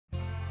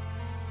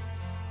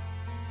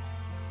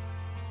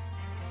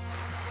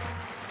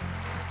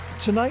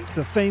Tonight,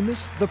 the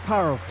famous, the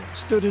powerful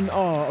stood in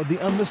awe of the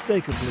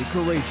unmistakably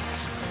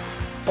courageous.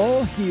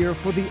 All here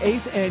for the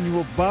 8th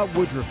annual Bob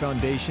Woodruff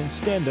Foundation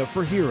Stand Up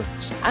for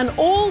Heroes. An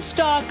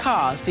all-star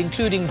cast,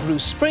 including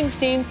Bruce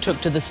Springsteen, took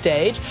to the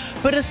stage,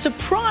 but a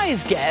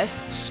surprise guest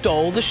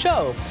stole the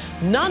show.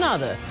 None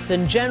other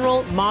than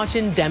General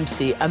Martin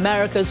Dempsey,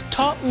 America's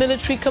top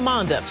military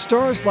commander.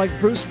 Stars like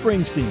Bruce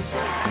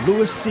Springsteen,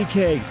 Louis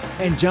C.K,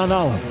 and John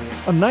Oliver.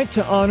 A night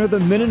to honor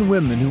the men and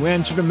women who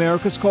answered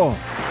America's call.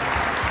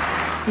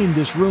 In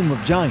this room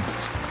of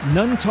giants,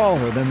 none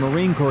taller than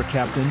Marine Corps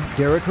Captain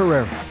Derek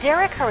Herrera.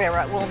 Derek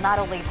Herrera will not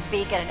only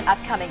speak at an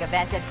upcoming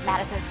event at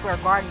Madison Square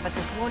Garden, but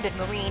this wounded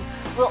Marine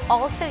will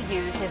also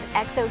use his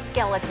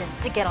exoskeleton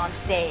to get on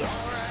stage.